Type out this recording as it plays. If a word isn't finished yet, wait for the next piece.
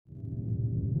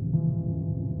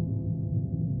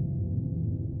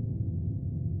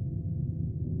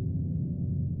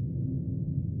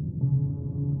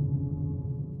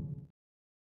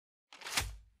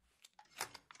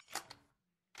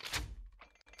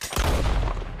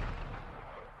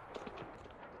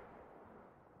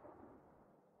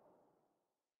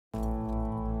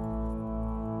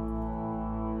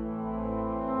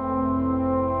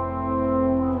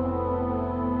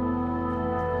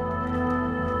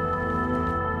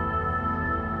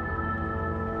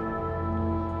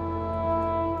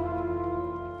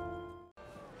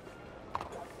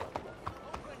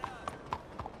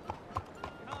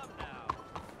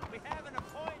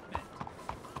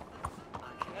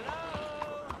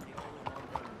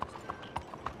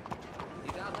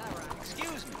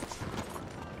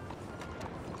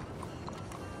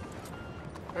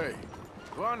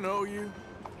Do I know you?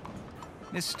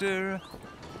 Mr.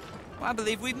 Well, I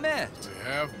believe we've met. We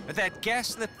have? At that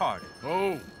ghastly party.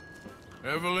 Oh,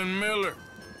 Evelyn Miller.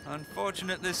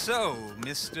 Unfortunately so,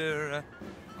 Mr.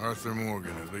 Arthur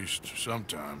Morgan, at least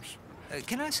sometimes.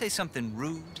 Can I say something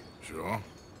rude? Sure.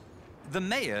 The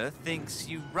mayor thinks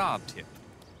you robbed him.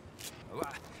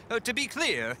 To be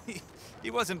clear, he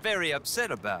wasn't very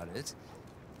upset about it.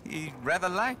 He rather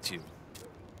liked you.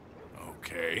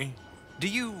 Okay. Do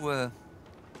you, well,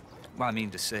 I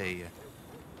mean to say,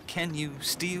 can you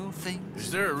steal things?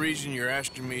 Is there a reason you're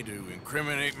asking me to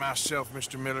incriminate myself,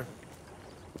 Mr. Miller?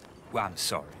 Well, I'm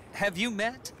sorry. Have you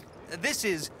met? This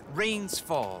is Rains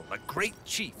Fall, a great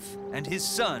chief, and his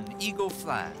son, Eagle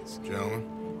Flies. Gentlemen?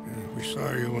 Yeah, we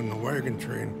saw you in the wagon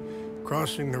train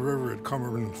crossing the river at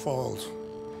Cumberland Falls.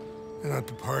 And at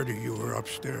the party, you were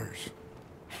upstairs.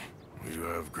 You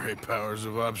have great powers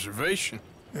of observation.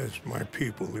 It's my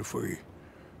people, if we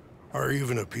are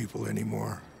even a people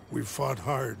anymore. We've fought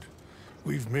hard.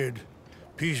 We've made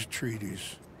peace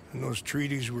treaties, and those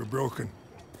treaties were broken.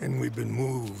 And we've been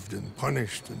moved and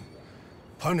punished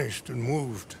and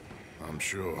moved. I'm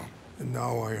sure. And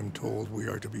now I am told we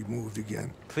are to be moved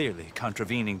again. Clearly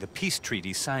contravening the peace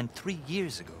treaty signed 3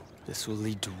 years ago. This will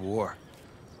lead to war.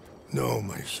 No,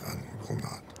 my son, it will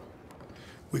not.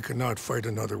 We cannot fight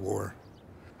another war.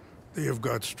 They have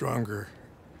got stronger,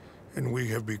 and we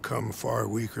have become far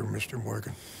weaker, Mr.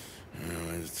 Morgan.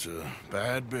 It's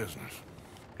bad business.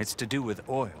 It's to do with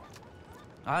oil.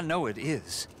 I know it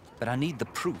is, but I need the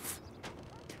proof.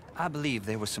 I believe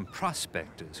there were some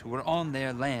prospectors who were on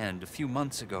their land a few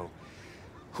months ago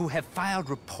who have filed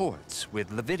reports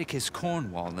with Leviticus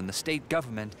Cornwall and the state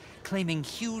government claiming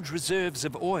huge reserves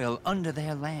of oil under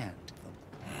their land.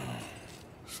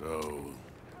 So,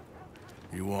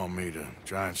 you want me to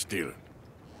try and steal it?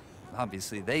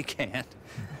 Obviously they can't.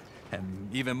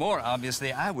 And even more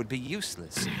obviously, I would be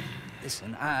useless.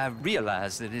 Listen, I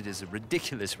realize that it is a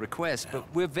ridiculous request, but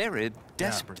we're very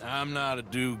desperate. Now, I'm not a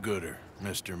do-gooder,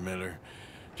 Mr. Miller.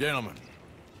 Gentlemen,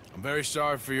 I'm very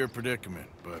sorry for your predicament,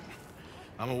 but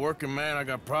I'm a working man. I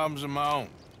got problems of my own.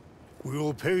 We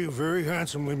will pay you very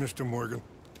handsomely, Mr. Morgan.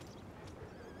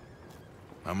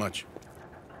 How much?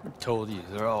 I told you,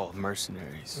 they're all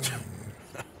mercenaries.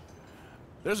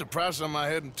 There's a price on my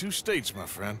head in 2 states, my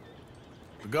friend.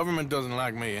 The government doesn't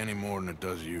like me any more than it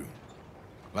does you.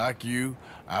 Like you,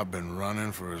 I've been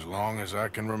running for as long as I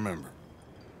can remember.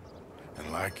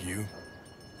 And like you,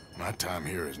 my time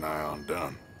here is nigh on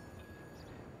done.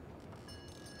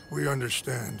 We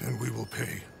understand, and we will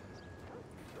pay.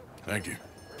 Thank you.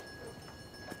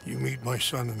 You meet my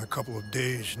son in a couple of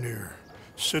days near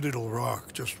Citadel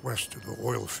Rock, just west of the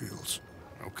oil fields.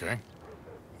 Okay.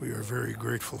 We are very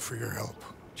grateful for your help.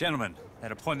 Gentlemen,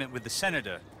 that appointment with the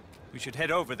senator. We should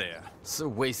head over there. It's a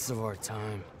waste of our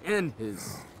time. And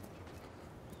his.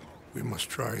 We must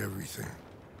try everything.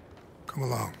 Come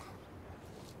along.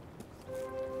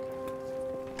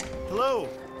 Hello,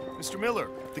 Mr. Miller.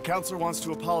 The counselor wants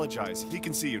to apologize. He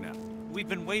can see you now. We've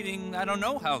been waiting I don't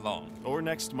know how long. Or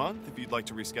next month, if you'd like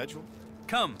to reschedule.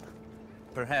 Come.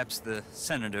 Perhaps the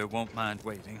senator won't mind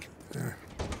waiting. Yeah.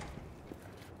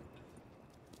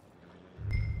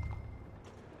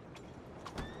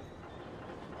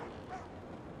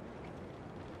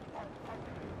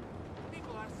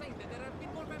 People are saying that there have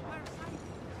been more vampire sightings.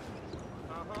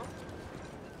 Uh-huh.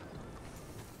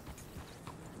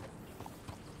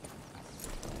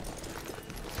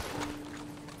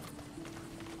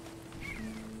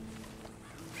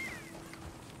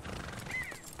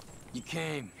 You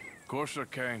came. Of course I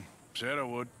came. Said I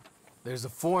would. There's a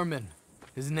foreman.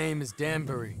 His name is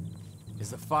Danbury.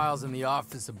 There's the files in the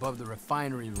office above the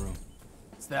refinery room.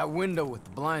 It's that window with the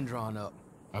blind drawn up.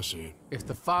 I see it. If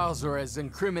the files are as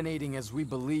incriminating as we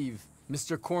believe,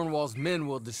 Mr. Cornwall's men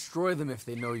will destroy them if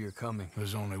they know you're coming.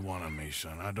 There's only one of me,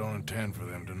 son. I don't intend for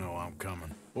them to know I'm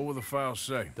coming. What will the files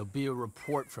say? There'll be a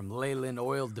report from Leyland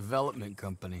Oil Development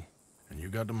Company. And you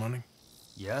got the money?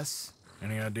 Yes?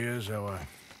 Any ideas how I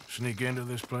sneak into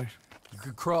this place? You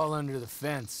could crawl under the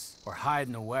fence or hide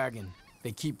in a wagon.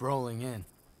 They keep rolling in.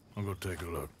 I'll go take a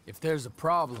look. If there's a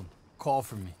problem, call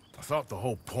for me. I thought the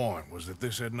whole point was that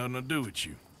this had nothing to do with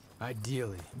you.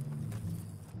 Ideally.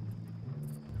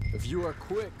 If you are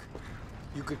quick,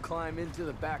 you could climb into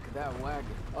the back of that wagon.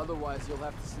 Otherwise, you'll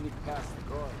have to sneak past the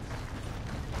guards.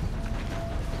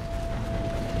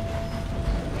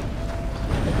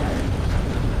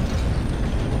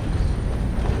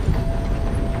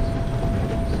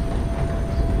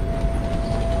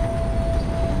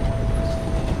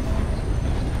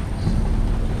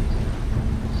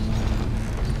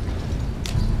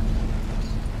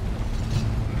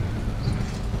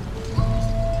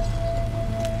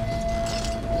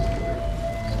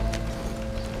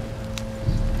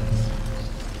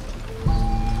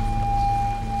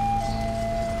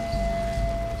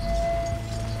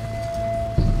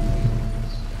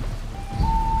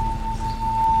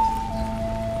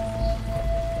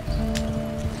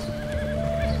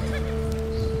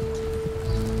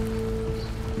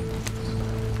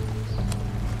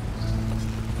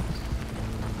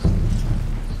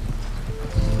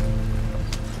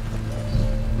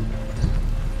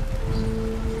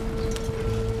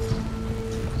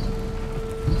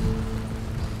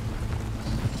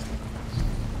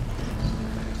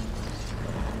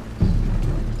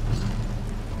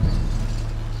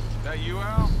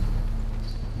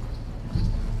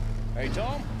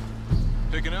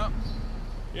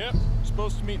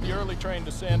 supposed to meet the early train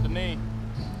to Saint Denis.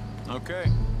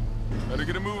 Okay. Better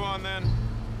get a move on then.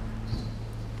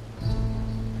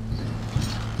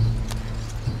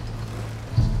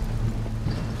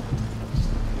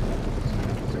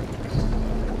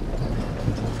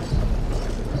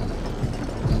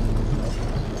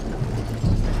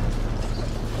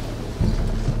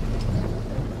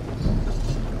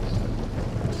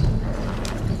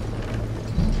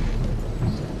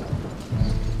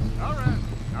 All right,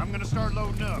 I'm gonna start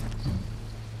loading up.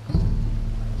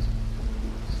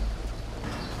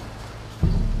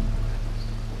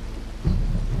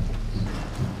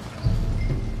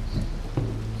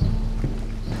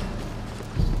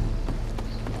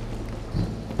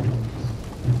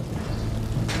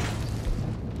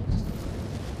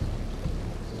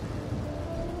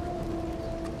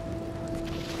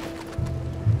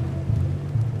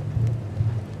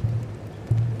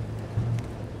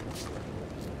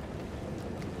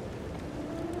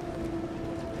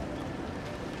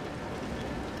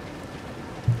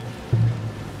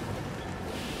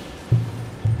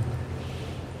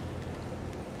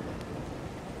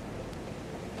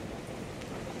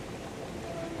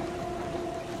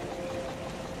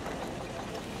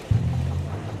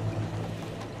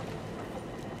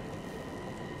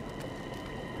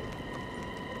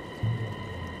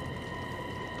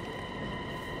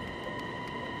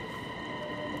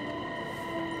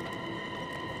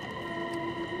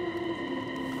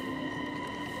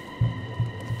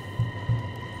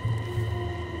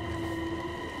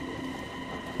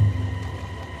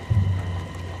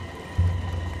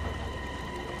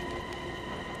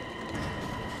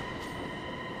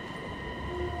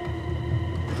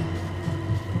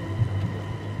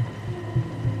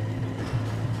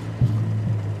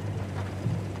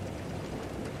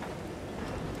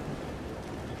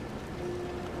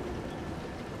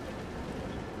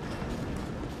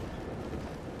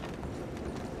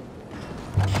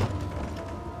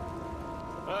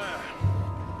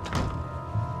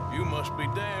 You must be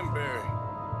Danbury.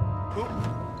 Who?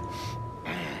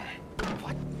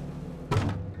 What?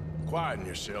 Quieten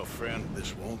yourself, friend.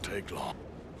 This won't take long.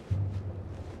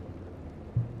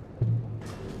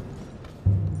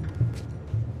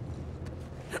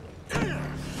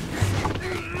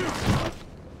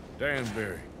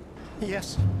 Danbury.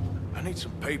 Yes. I need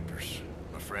some papers,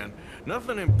 my friend.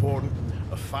 Nothing important.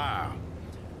 A file.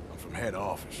 I'm from head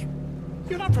office.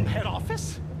 You're not from head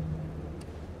office?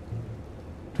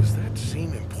 Does that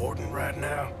seem important right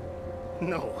now?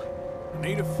 No. I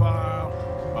need a file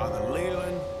by the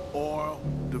Leland Oil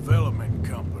Development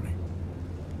Company.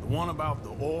 The one about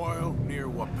the oil near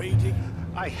Wapiti.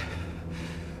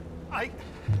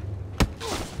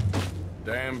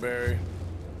 Danbury,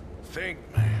 think,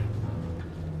 man.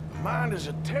 A mind is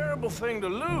a terrible thing to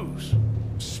lose,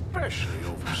 especially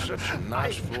over such a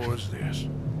nice floor as this.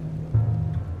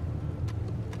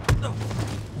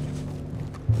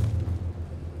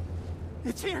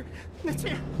 It's here. It's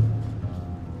here.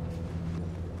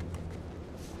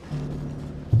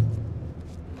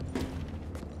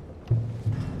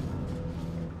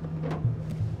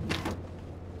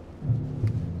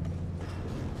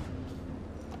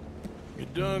 You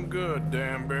done good,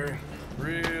 Danbury.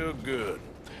 Real good.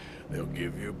 They'll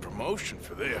give you a promotion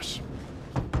for this.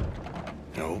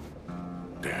 No,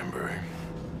 Danbury.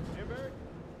 Danbury?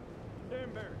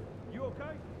 Danbury, you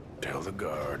okay? Tell the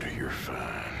guard you're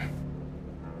fine.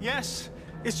 Yes.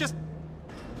 It's just...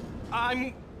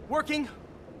 I'm working.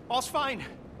 All's fine.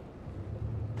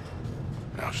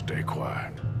 Now stay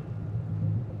quiet.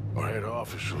 Or head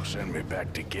office will send me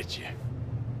back to get you.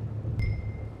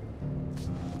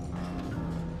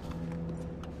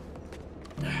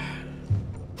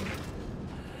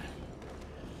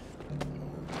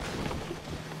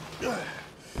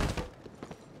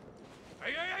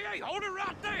 Hey, hold it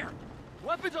right there!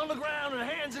 Weapons on the ground and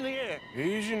hands in the air.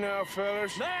 Easy now,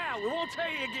 fellas. Now, we won't tell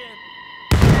you again.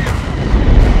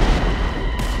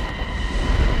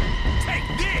 Take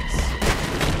this!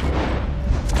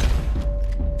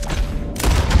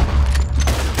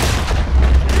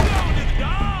 You're going to the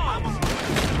dogs!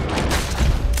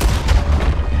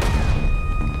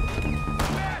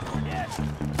 Yes.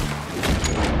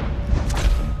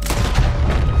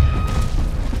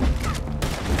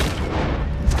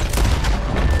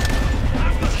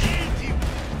 I'm gonna end you!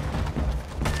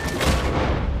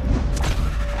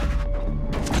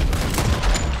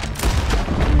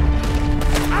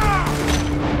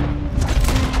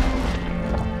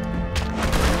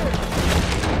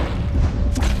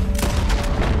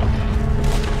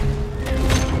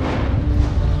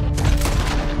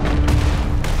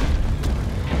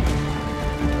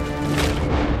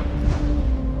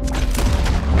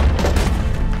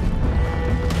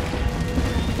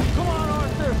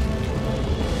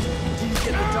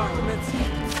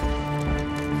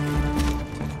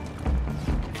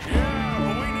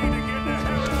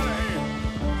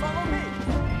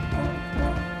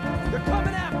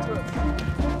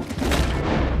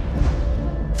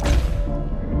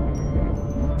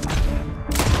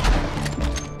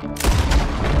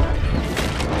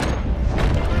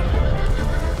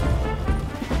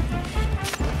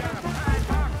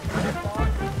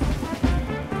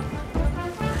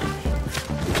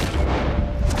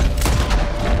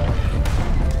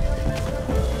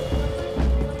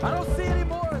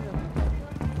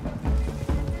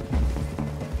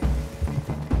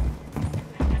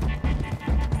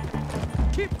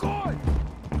 Keep going!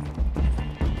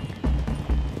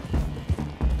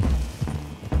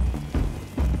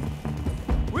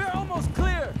 We're almost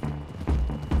clear!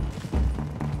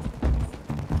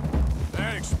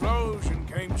 That explosion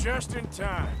came just in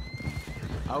time.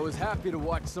 I was happy to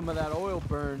watch some of that oil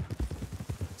burn.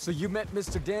 So you met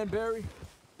Mr. Danbury?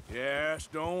 Yes,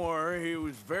 don't worry, he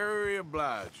was very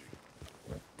obliging.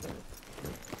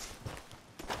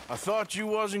 I thought you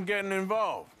wasn't getting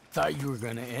involved. Thought you were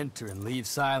gonna enter and leave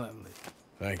silently.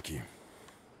 Thank you.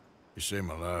 You saved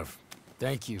my life.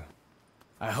 Thank you.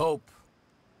 I hope.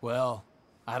 Well,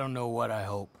 I don't know what I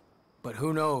hope. But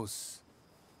who knows?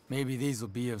 Maybe these will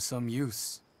be of some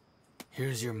use.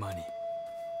 Here's your money.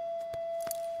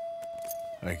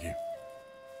 Thank you.